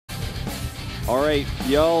All right,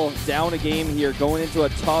 ByuL down a game here, going into a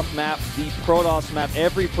tough map, the Protoss map.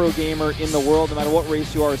 Every pro gamer in the world, no matter what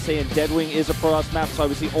race you are, is saying Deadwing is a Protoss map, so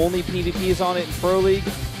obviously only PvP is on it in Pro League.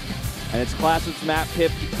 And it's Classic's map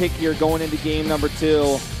pick here going into game number 2.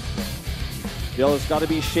 ByuL has got to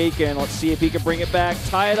be shaken. Let's see if he can bring it back,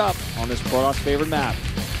 tie it up on this Protoss favorite map.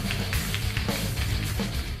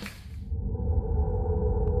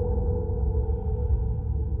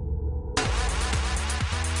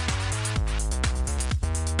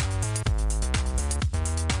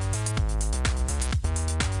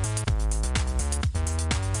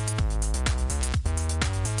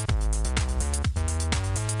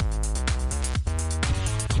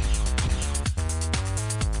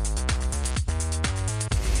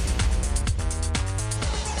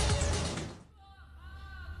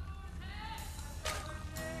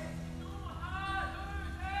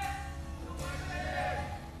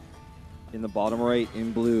 In the bottom right,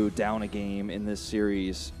 in blue, down a game in this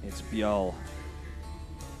series, it's ByuL.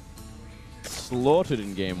 Slaughtered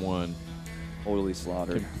in game 1. Totally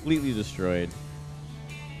slaughtered. Completely destroyed.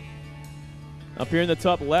 Up here in the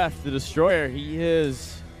top left, the Destroyer, he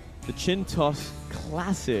is the Chin Toss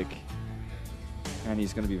Classic. And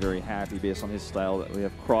he's going to be very happy based on his style that we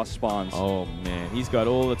have cross spawns. Oh man, he's got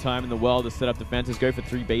all the time in the world to set up defenses, go for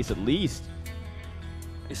 3 base at least.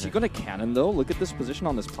 Is he going to cannon, though? Look at this position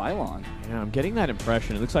on this pylon. Yeah, I'm getting that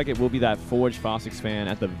impression. It looks like it will be that Forge Fastix fan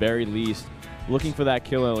at the very least, looking for that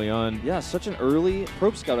kill early on. Yeah, such an early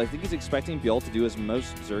probe scout. I think he's expecting ByuL to do as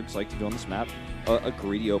most Zergs like to do on this map, a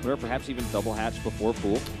greedy opener, perhaps even double hatch before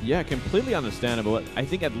pool. Yeah, completely understandable. I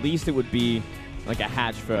think at least it would be like a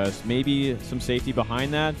hatch first, maybe some safety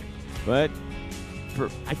behind that, but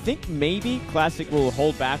I think maybe Classic will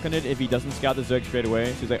hold back on it if he doesn't scout the Zerg straight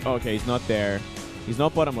away. So he's like, oh, okay, he's not there. He's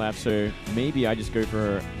not bottom left, so maybe I just go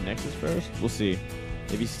for Nexus first. We'll see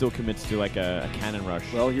if he still commits to like a cannon rush.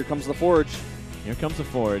 Well, here comes the Forge. Here comes the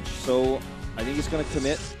Forge. So I think he's going to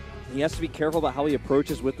commit. He has to be careful about how he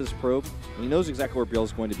approaches with this probe. He knows exactly where ByuL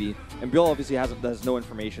is going to be. And ByuL obviously has no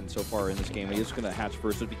information so far in this game. He's just going to hatch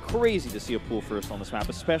first. It would be crazy to see a pool first on this map,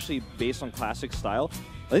 especially based on Classic style.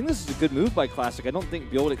 I think this is a good move by Classic. I don't think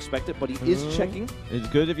ByuL would expect it, but he is checking. It's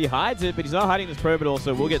good if he hides it, but he's not hiding this probe, but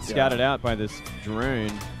also will get scouted out by this drone.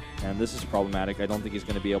 And this is problematic. I don't think he's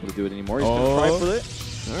going to be able to do it anymore. He's going to try for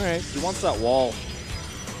it. All right. He wants that wall.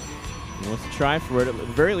 He wants to try for it. At the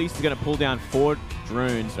very least, he's going to pull down 4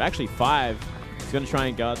 drones. Actually, 5. He's going to try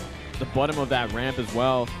and guard the bottom of that ramp as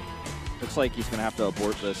well. Looks like he's going to have to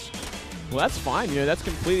abort this. Well, that's fine. You know, that's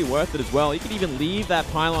completely worth it as well. You could even leave that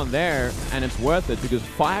pylon there, and it's worth it because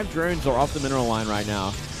 5 drones are off the mineral line right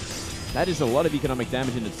now. That is a lot of economic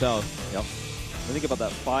damage in itself. Yep. I think about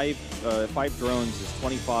that. 5 drones is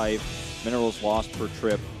 25 minerals lost per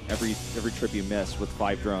trip. Every trip you miss with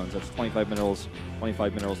 5 drones. That's 25 minerals,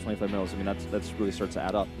 25 minerals, 25 minerals. I mean, that's really starts to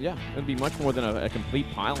add up. Yeah, it'd be much more than a complete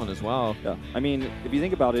pylon as well. Yeah. I mean, if you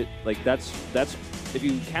think about it, like that's if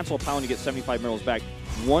you cancel a pylon, you get 75 minerals back.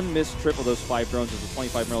 One missed trip of those 5 drones is the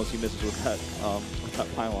 25 minerals he misses with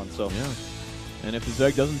that pylon. So yeah. And if the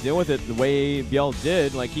Zerg doesn't deal with it the way ByuL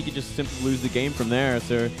did, like he could just simply lose the game from there.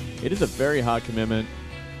 So it is a very hard commitment.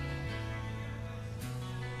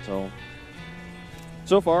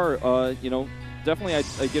 So far, you know, definitely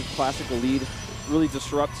I give Classic a lead. Really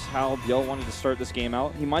disrupts how ByuL wanted to start this game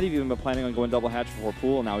out. He might have even been planning on going double hatch before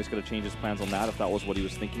pool, and now he's going to change his plans on that if that was what he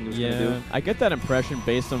was thinking he was going to do. I get that impression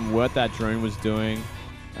based on what that drone was doing.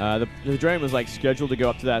 The drone was like scheduled to go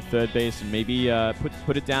up to that 3rd base and maybe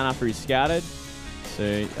put it down after he scouted.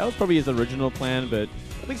 So that was probably his original plan, but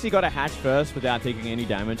at least he got a hatch first without taking any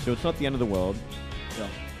damage, so it's not the end of the world.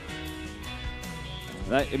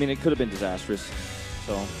 Yeah. I mean, it could have been disastrous.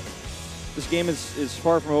 So this game is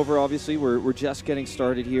far from over, obviously. We're just getting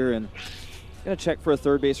started here, and going to check for a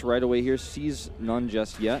 3rd base right away here. Sees none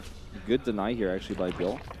just yet. Good deny here, actually, by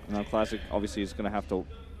ByuL. And now Classic, obviously, is going to have to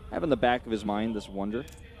have in the back of his mind this wonder.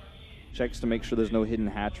 Checks to make sure there's no hidden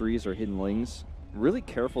hatcheries or hidden lings. Really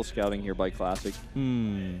careful scouting here by Classic.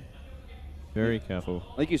 Very careful.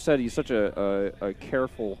 Like you said, he's such a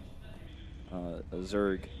careful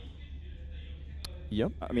Zerg.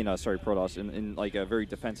 Yep. I mean, sorry, Protoss, in like a very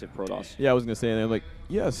defensive Protoss. Yeah, I was going to say, and I'm like,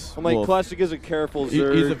 yes, I'm like, Wolf. Classic is a careful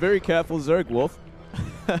Zerg. He's a very careful Zerg, Wolf.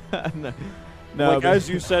 No, like, as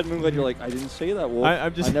you said, Moonglade, you're like, I didn't say that, Wolf. I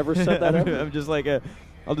never said that ever. I'm just like,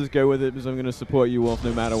 I'll just go with it because I'm going to support you, Wolf,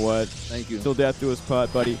 no matter what. Thank you. Till death do us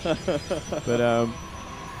part, buddy. But,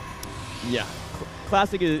 yeah.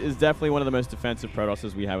 Classic is definitely one of the most defensive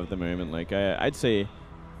Protosses we have at the moment. Like, I'd say,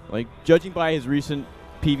 like, judging by his recent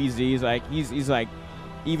PVZs, like, he's like,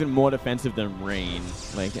 even more defensive than Rain.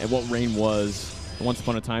 Like, and what Rain was once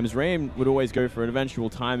upon a time is Rain would always go for an eventual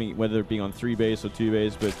timing, whether it be on 3 base or 2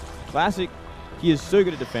 base. But Classic, he is so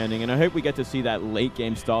good at defending, and I hope we get to see that late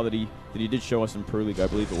game style that he did show us in Pro League, I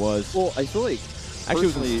believe it was. Well, I feel like actually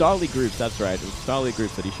it was in Star League groups. That's right, it was Star League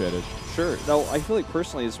groups that he showed it. Sure. Now, I feel like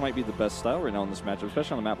personally this might be the best style right now in this matchup,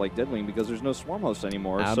 especially on a map like Deadwing, because there's no Swarm Host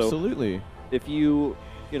anymore. Absolutely. So if you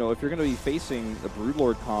know, if you're going to be facing a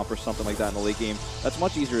Broodlord comp or something like that in the late game, that's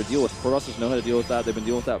much easier to deal with. Protosses know how to deal with that. They've been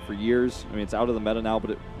dealing with that for years. I mean, it's out of the meta now,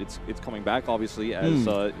 but it's coming back, obviously, as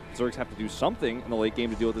Zergs have to do something in the late game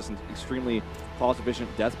to deal with this extremely cost-efficient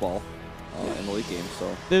death ball in the late game.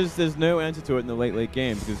 So there's no answer to it in the late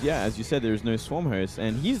game because, yeah, as you said, there's no Swarm Host,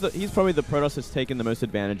 and he's probably the Protoss that's taken the most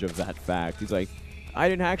advantage of that fact. He's like, I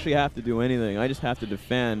didn't actually have to do anything. I just have to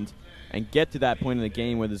defend and get to that point in the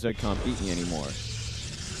game where the Zerg can't beat me anymore.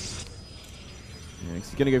 Yeah,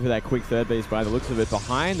 he's going to go for that quick third base by the looks of it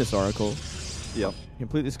behind this Oracle. Yep.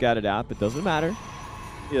 Completely scattered out, but doesn't matter.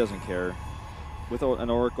 He doesn't care. With an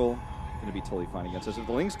Oracle, going to be totally fine against us. If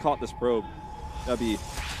the Lynx caught this probe, that'd be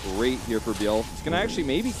great here for ByuL. He's going to actually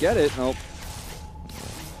maybe get it. Nope.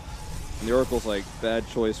 And the Oracle's like, bad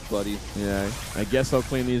choice, buddy. Yeah, I guess I'll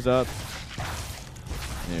clean these up.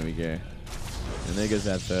 There we go. And there goes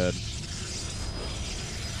that third.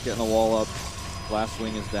 Getting the wall up. Last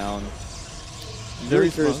wing is down.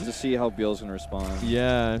 Very curious to see how ByuL's going to respond.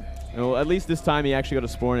 Yeah. Well, at least this time he actually got a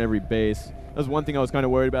spawn in every base. That was one thing I was kind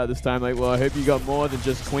of worried about this time. Like, well, I hope you got more than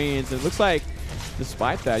just queens. And it looks like,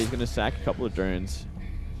 despite that, he's going to sack a couple of drones.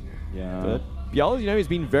 Yeah. But ByuL, you know, he's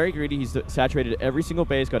been very greedy. He's saturated every single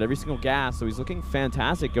base, got every single gas, so he's looking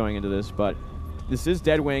fantastic going into this. But this is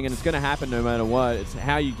Deadwing, and it's going to happen no matter what. It's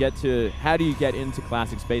how do you get into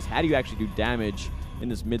Classic space? How do you actually do damage in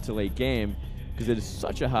this mid to late game? Because it is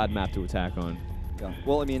such a hard map to attack on. Yeah.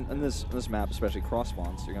 Well, I mean, in this map, especially cross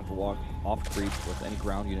spawns, you're going to have to walk off creep with any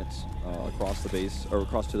ground units across the base, or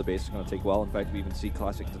across to the base. It's going to take well. In fact, we even see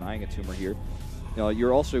Classic denying a tumor here.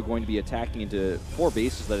 You're also going to be attacking into 4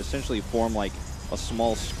 bases that essentially form like a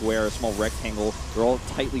small square, a small rectangle. They're all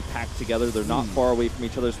tightly packed together. They're not far away from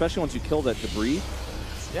each other, especially once you kill that debris.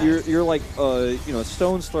 Yeah. You're like a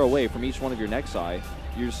stone's throw away from each one of your Nexi.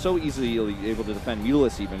 You're so easily able to defend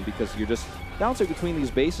Mulus even because you're just bouncing between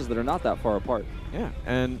these bases that are not that far apart. Yeah,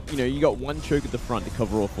 and you got 1 choke at the front to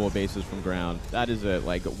cover all 4 bases from ground. That is it.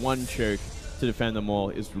 Like 1 choke to defend them all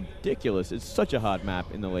is ridiculous. It's such a hard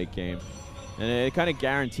map in the late game. And it kind of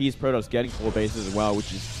guarantees Protoss getting 4 bases as well,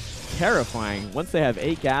 which is terrifying. Once they have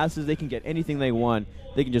 8 gases, they can get anything they want.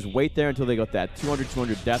 They can just wait there until they got that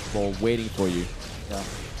 200 death ball waiting for you. Yeah.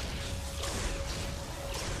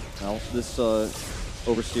 Well, this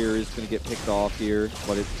Overseer is going to get picked off here,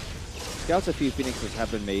 but it scouts a few Phoenixes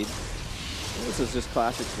have been made. This is just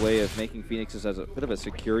Classic's way of making Phoenixes as a bit of a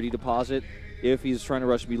security deposit. If he's trying to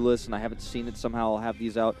rush Mulus and I haven't seen it somehow, I'll have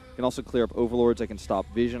these out. I can also clear up Overlords. I can stop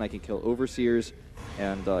Vision. I can kill Overseers.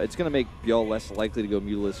 And it's going to make ByuL less likely to go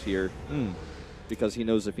Mulus here because he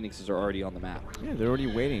knows the Phoenixes are already on the map. Yeah, they're already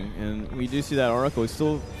waiting. And we do see that Oracle. He's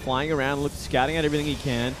still flying around, scouting at everything he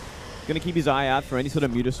can. He's going to keep his eye out for any sort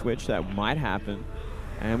of muta switch that might happen.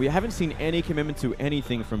 And we haven't seen any commitment to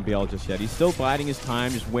anything from ByuL just yet. He's still biding his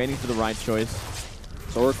time, just waiting for the right choice.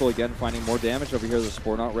 So Oracle again finding more damage over here. The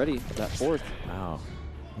Spore not ready for that 4th. Wow.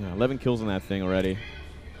 Yeah, 11 kills on that thing already.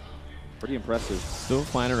 Pretty impressive. Still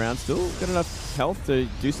flying around. Still got enough health to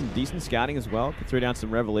do some decent scouting as well. Could throw down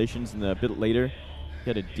some revelations a bit later. He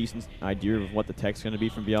had a decent idea of what the tech's going to be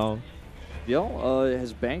from ByuL. ByuL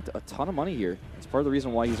has banked a ton of money here. It's part of the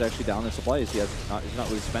reason why he's actually down in supply is he's not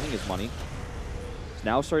really spending his money. He's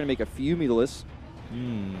now starting to make a few Mutalists.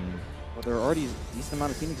 But there are already a decent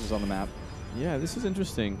amount of Phoenixes on the map. Yeah, this is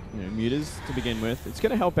interesting. Mutas to begin with. It's going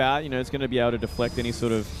to help out. It's going to be able to deflect any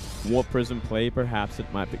sort of Warp Prism play, perhaps,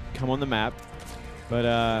 that might come on the map.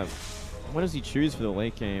 But what does he choose for the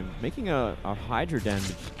late game? Making a Hydra Den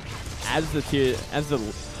as the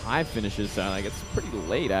Hive finishes. Like it's pretty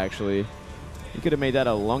late, actually. He could have made that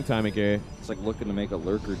a long time ago. It's like looking to make a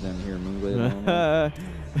Lurker Den here, Moonblade.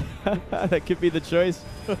 That could be the choice.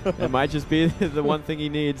 It might just be the one thing he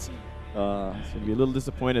needs. He's going to be a little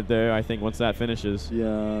disappointed there, I think, once that finishes.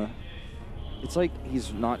 Yeah. It's like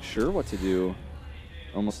he's not sure what to do,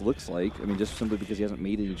 almost looks like. I mean, just simply because he hasn't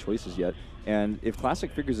made any choices yet. And if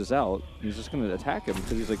Classic figures this out, he's just going to attack him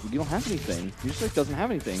because he's like, you don't have anything. He just like doesn't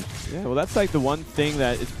have anything. Yeah, well, that's like the one thing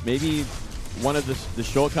that is maybe one of the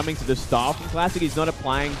shortcomings of the style from Classic. He's not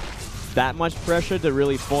applying that much pressure to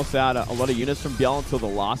really force out a lot of units from ByuL until the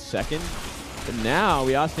last second. But now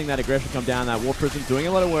we are seeing that aggression come down, that Warp Prism doing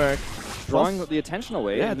a lot of work. Drawing the attention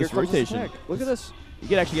away. Yeah, this rotation. Look at this. You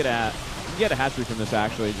could actually get get a hat-trick from this,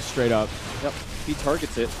 actually, just straight up. Yep, he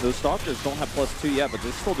targets it. Those Stalkers don't have +2 yet, but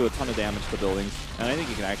they still do a ton of damage to buildings. And I think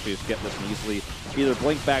he can actually just get this and easily either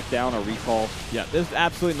blink back down or recall. Yeah, there's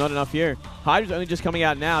absolutely not enough here. Hydra's only just coming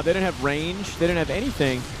out now. They don't have range. They don't have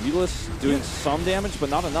anything. ByuL's doing some damage, but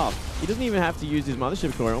not enough. He doesn't even have to use his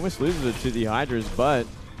Mothership Core. Almost loses it to the Hydras, but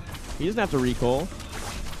he doesn't have to recall.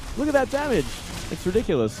 Look at that damage. It's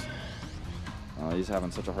ridiculous. He's having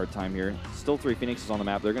such a hard time here. Still 3 Phoenixes on the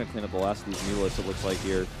map. They're going to clean up the last of these Mulas, it looks like,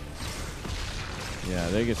 here. Yeah,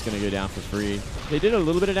 they're just going to go down for free. They did a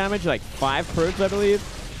little bit of damage, like 5 probes, I believe.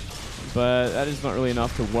 But that is not really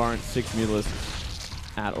enough to warrant 6 Mulas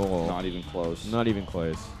at all. Not even close. Not even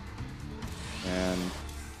close. And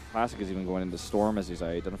Classic is even going into Storm, as he's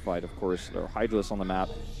identified, of course. There are Hydralisk on the map.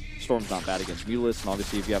 Storm's not bad against ByuL, and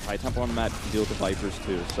obviously if you have High Temple on the map, you can deal with the Vipers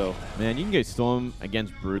too. So man, you can go Storm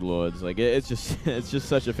against Broodlords. Like it's just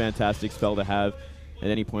such a fantastic spell to have at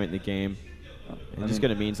any point in the game. It just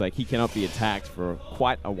kind of means like he cannot be attacked for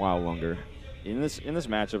quite a while longer. In this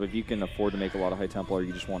matchup, if you can afford to make a lot of High Templar,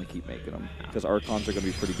 you just want to keep making them because Archons are going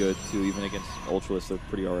to be pretty good too. Even against Ultralists, they're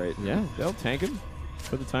pretty alright. Yeah, they'll tank him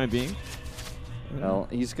for the time being. Well,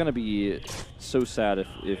 he's going to be so sad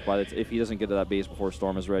if he doesn't get to that base before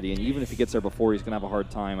Storm is ready, and even if he gets there before, he's going to have a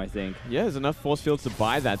hard time, I think. Yeah, there's enough force fields to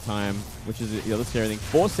buy that time, which is the other scary thing.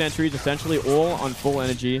 4 sentries, essentially all on full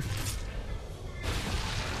energy.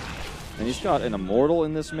 And he's got an Immortal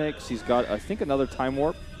in this mix. He's got, I think, another Time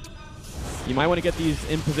Warp. You might want to get these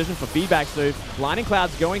in position for feedback, so Blinding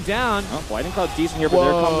Cloud's going down. Oh, Blinding Cloud's decent here, but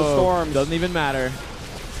there come the Storms. Doesn't even matter.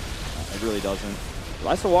 It really doesn't.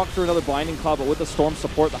 Likes to walk through another Blinding Cloud, but with the Storm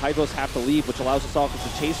support, the Hydras have to leave, which allows the Stalkers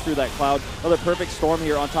to chase through that cloud. Another perfect Storm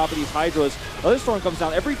here on top of these Hydras. Another Storm comes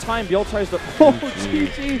down. Every time ByuL tries to... Oh,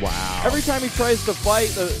 GG! Wow. Every time he tries to fight,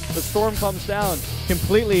 the Storm comes down.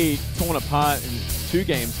 Completely torn apart in 2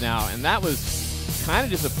 games now, and that was kind of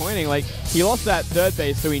disappointing. Like, he lost that 3rd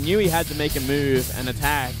base, so he knew he had to make a move and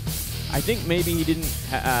attack. I think maybe he didn't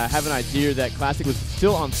have an idea that Classic was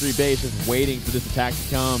still on 3 base, just waiting for this attack to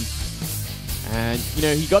come. And, you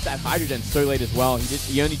know, he got that Hydrogen so late as well.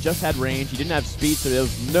 He only just had range. He didn't have speed, so there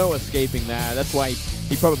was no escaping that. That's why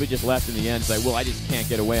he probably just left in the end. He's like, well, I just can't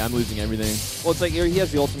get away. I'm losing everything. Well, it's like he has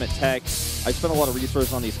the ultimate tech. I spent a lot of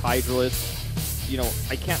resources on these Hydralisks. You know,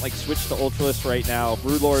 I can't, like, switch to Ultralists right now.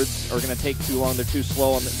 Broodlords are going to take too long. They're too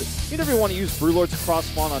slow. You never want to use Broodlords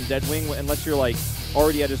cross-spawn on Deadwing unless you're, like,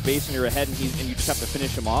 already at his base and you're ahead and you just have to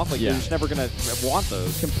finish him off. Like, you're just never going to want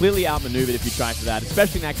those. Completely outmaneuvered if you try for that,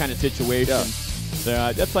 especially in that kind of situation. Yeah.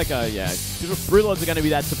 So that's like a, Broodlords are going to be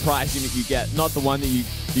that surprise unit you get, not the one that you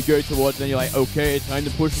go towards and then you're like, okay, it's time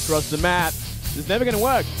to push across the map. It's never going to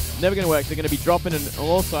work. Never going to work. They're going to be dropping on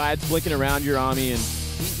all sides, flicking around your army. And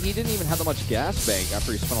he didn't even have that much gas bank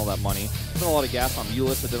after he spent all that money. He spent a lot of gas on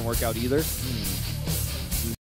ByuL that didn't work out either.